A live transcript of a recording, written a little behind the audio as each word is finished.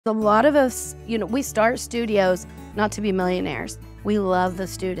A lot of us, we start studios not to be millionaires. We love the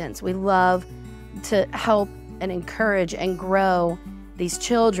students. We love to help and encourage and grow these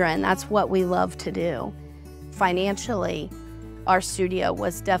children. That's what we love to do. Financially, our studio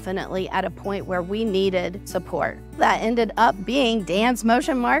was definitely at a point where we needed support. That ended up being Dan's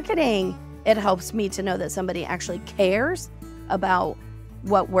Motion Marketing. It helps me to know that somebody actually cares about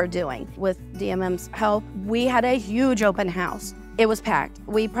what we're doing. With DMM's help, we had a huge open house. It was packed.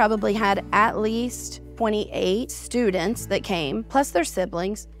 We probably had at least 28 students that came, plus their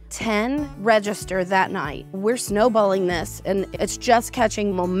siblings. 10 registered that night. We're snowballing this, and it's just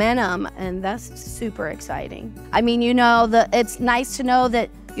catching momentum, and that's super exciting. I mean, it's nice to know that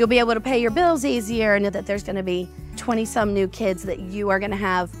you'll be able to pay your bills easier, and that there's gonna be 20-some new kids that you are gonna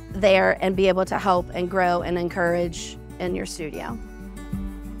have there and be able to help and grow and encourage in your studio.